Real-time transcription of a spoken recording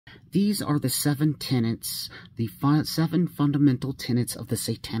These are the 7 tenets, the 7 fundamental tenets of the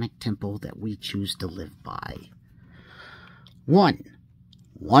Satanic temple that we choose to live by. 1.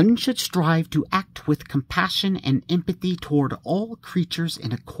 One should strive to act with compassion and empathy toward all creatures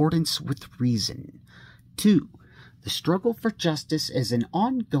in accordance with reason. 2. The struggle for justice is an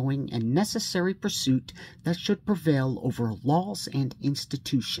ongoing and necessary pursuit that should prevail over laws and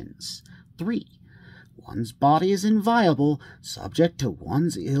institutions. 3. One's body is inviolable, subject to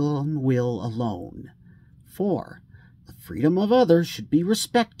one's own will alone. 4. The freedom of others should be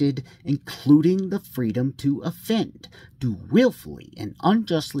respected, including the freedom to offend. To willfully and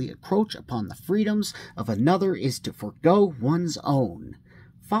unjustly encroach upon the freedoms of another is to forego one's own.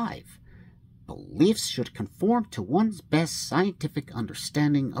 5. Beliefs should conform to one's best scientific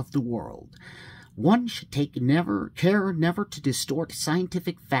understanding of the world. One should take care never to distort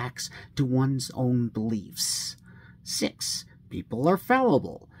scientific facts to one's own beliefs. 6. People are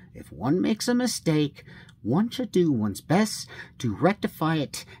fallible. If one makes a mistake, one should do one's best to rectify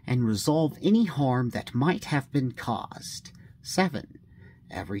it and resolve any harm that might have been caused. 7.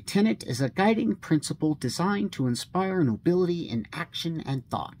 Every tenet is a guiding principle designed to inspire nobility in action and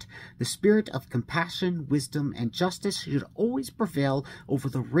thought. The spirit of compassion, wisdom, and justice should always prevail over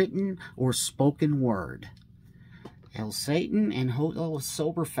the written or spoken word. Hail Satan and Hail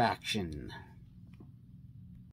Sober Faction.